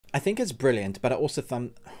I think it's brilliant, but I also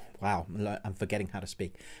think, wow, I'm forgetting how to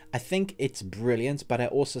speak. I think it's brilliant, but I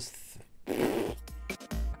also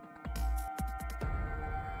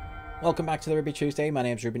welcome back to the Ruby Tuesday. My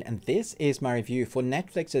name's Ruben, and this is my review for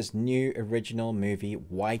Netflix's new original movie,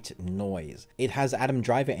 White Noise. It has Adam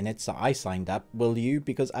Driver in it, so I signed up. Will you,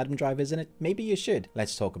 because Adam Driver's in it? Maybe you should.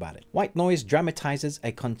 Let's talk about it. White Noise dramatizes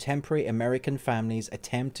a contemporary American family's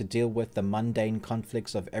attempt to deal with the mundane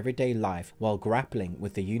conflicts of everyday life while grappling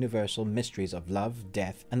with the universal mysteries of love,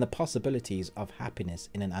 death, and the possibilities of happiness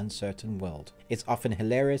in an uncertain world. It's often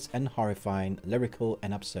hilarious and horrifying, lyrical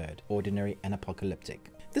and absurd, ordinary and apocalyptic.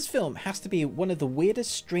 This film has to be one of the weirdest,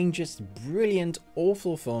 strangest, brilliant,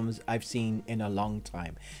 awful films I've seen in a long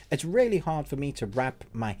time. It's really hard for me to wrap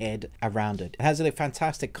my head around it. It has a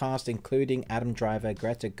fantastic cast including Adam Driver,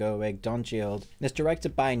 Greta, Gerwig, Don DeLillo, and it's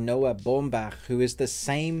directed by Noah Baumbach, who is the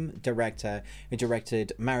same director who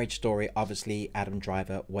directed Marriage Story. Obviously, Adam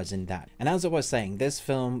Driver was in that. And as I was saying, this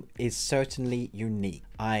film is certainly unique.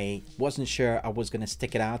 I wasn't sure I was going to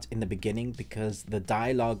stick it out in the beginning because the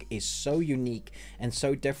dialogue is so unique and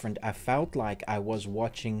so different. I felt like I was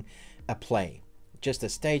watching a play, just a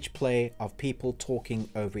stage play of people talking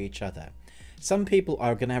over each other. Some people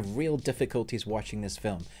are going to have real difficulties watching this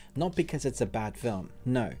film, not because it's a bad film.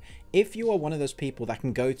 No, if you are one of those people that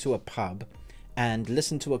can go to a pub and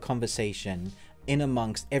listen to a conversation in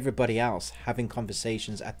amongst everybody else having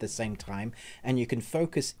conversations at the same time, and you can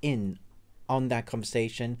focus in on that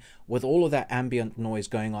conversation with all of that ambient noise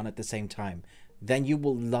going on at the same time, then you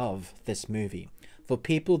will love this movie. For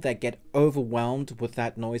people that get overwhelmed with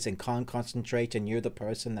that noise and can't concentrate, and you're the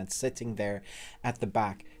person that's sitting there at the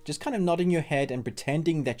back just kind of nodding your head and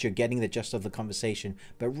pretending that you're getting the gist of the conversation,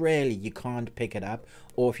 but really you can't pick it up,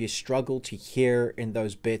 or if you struggle to hear in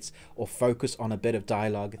those bits or focus on a bit of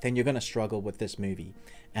dialogue, then you're going to struggle with this movie.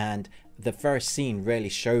 And the first scene really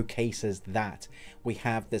showcases that. We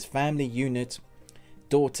have this family unit,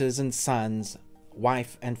 daughters and sons,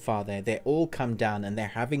 wife and father. They all come down and they're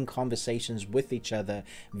having conversations with each other,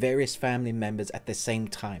 various family members at the same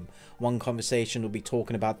time. One conversation will be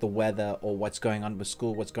talking about the weather or what's going on with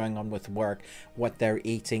school, what's going on with work, what they're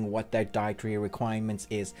eating, what their dietary requirements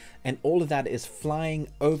is, and all of that is flying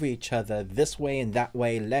over each other this way and that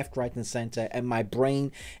way, left, right and center, and my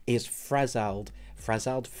brain is frazzled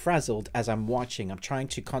as I'm watching. I'm trying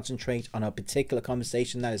to concentrate on a particular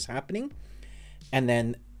conversation that is happening, and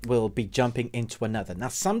then we'll be jumping into another. Now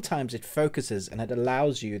sometimes it focuses and it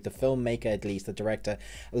allows you, the filmmaker at least, the director,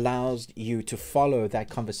 allows you to follow that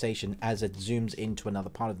conversation as it zooms into another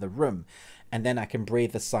part of the room, and then I can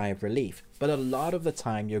breathe a sigh of relief. But a lot of the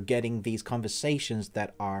time you're getting these conversations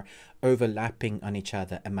that are overlapping on each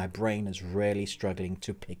other, and my brain is really struggling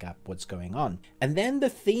to pick up what's going on. And then the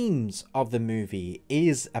themes of the movie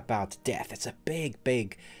is about death. It's a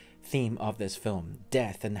big theme of this film,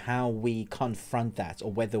 death, and how we confront that,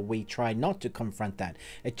 or whether we try not to confront that.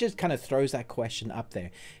 It just kind of throws that question up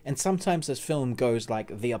there. And sometimes this film goes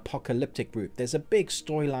like the apocalyptic route. There's a big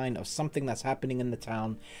storyline of something that's happening in the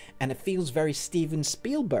town, and it feels very Steven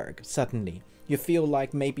Spielberg. Suddenly you feel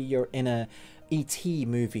like maybe you're in a E.T.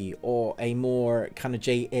 movie or a more kind of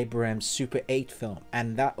J. Abrams Super 8 film,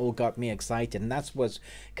 and that all got me excited, and that was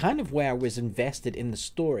kind of where I was invested in the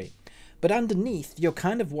story. But underneath, you're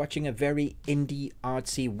kind of watching a very indie,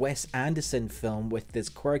 artsy Wes Anderson film with this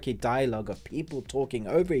quirky dialogue of people talking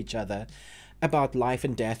over each other about life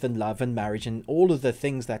and death and love and marriage and all of the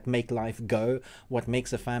things that make life go, what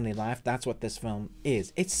makes a family life. That's what this film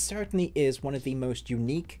is. It certainly is one of the most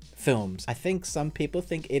unique films. I think some people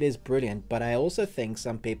think it is brilliant, but I also think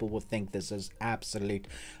some people will think this is absolute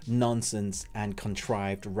nonsense and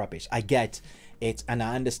contrived rubbish. I get it, and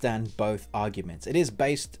I understand both arguments. It is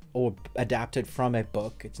based or adapted from a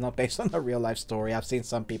book. It's not based on a real life story. I've seen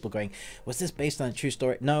some people going, was this based on a true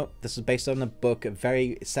story? No, this is based on a book, a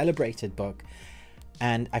very celebrated book.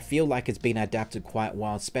 And I feel like it's been adapted quite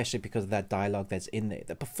well, especially because of that dialogue that's in there.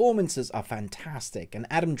 The performances are fantastic, and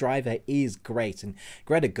Adam Driver is great. And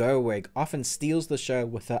Greta Gerwig often steals the show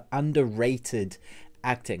with her underrated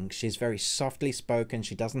acting. She's very softly spoken.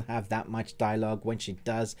 She doesn't have that much dialogue. When she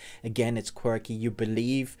does, again, it's quirky. You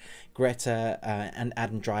believe Greta and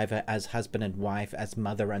Adam Driver as husband and wife, as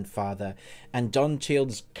mother and father. And Don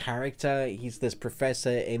DeLillo's character, he's this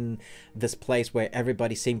professor in this place where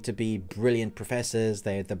everybody seems to be brilliant professors.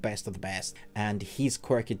 They're the best of the best, and his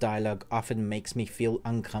quirky dialogue often makes me feel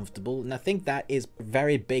uncomfortable. And I think that is a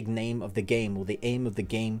very big name of the game, or the aim of the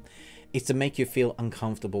game, is to make you feel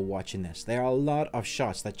uncomfortable watching this. There are a lot of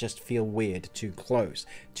shots that just feel weird, too close,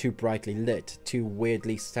 too brightly lit, too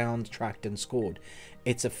weirdly soundtracked and scored.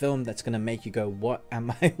 It's a film that's going to make you go, what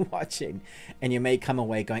am I watching? And you may come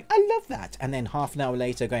away going, I love that. And then half an hour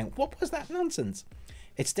later going, what was that nonsense?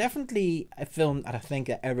 It's definitely a film that I think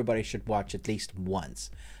that everybody should watch at least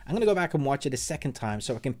once. I'm going to go back and watch it a second time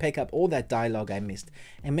so I can pick up all that dialogue I missed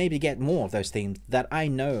and maybe get more of those themes that I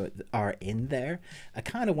know are in there. I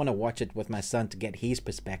kind of want to watch it with my son to get his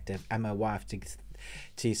perspective, and my wife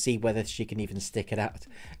to see whether she can even stick it out.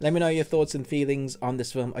 Let me know your thoughts and feelings on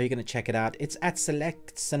this film. Are you going to check it out? It's at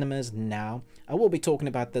select cinemas now. I will be talking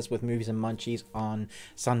about this with Movies and Munchies on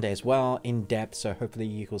Sunday as well, in depth, so hopefully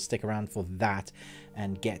you will stick around for that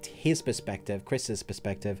and get his perspective, Chris's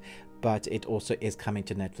perspective. But it also is coming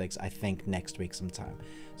to Netflix, I think, next week sometime,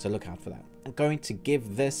 so look out for that. I'm going to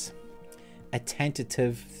give this a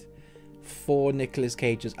tentative 4 Nicolas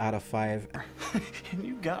Cages out of 5. And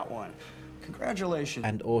you got one. Congratulations.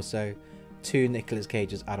 And also 2 Nicolas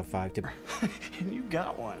Cages out of 5. And you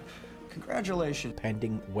got one. Congratulations.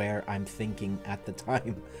 Depending where I'm thinking at the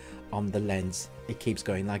time on the lens. It keeps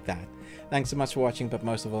going like that. Thanks so much for watching, but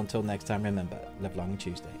most of all, until next time, remember, live long and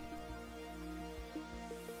Tuesday.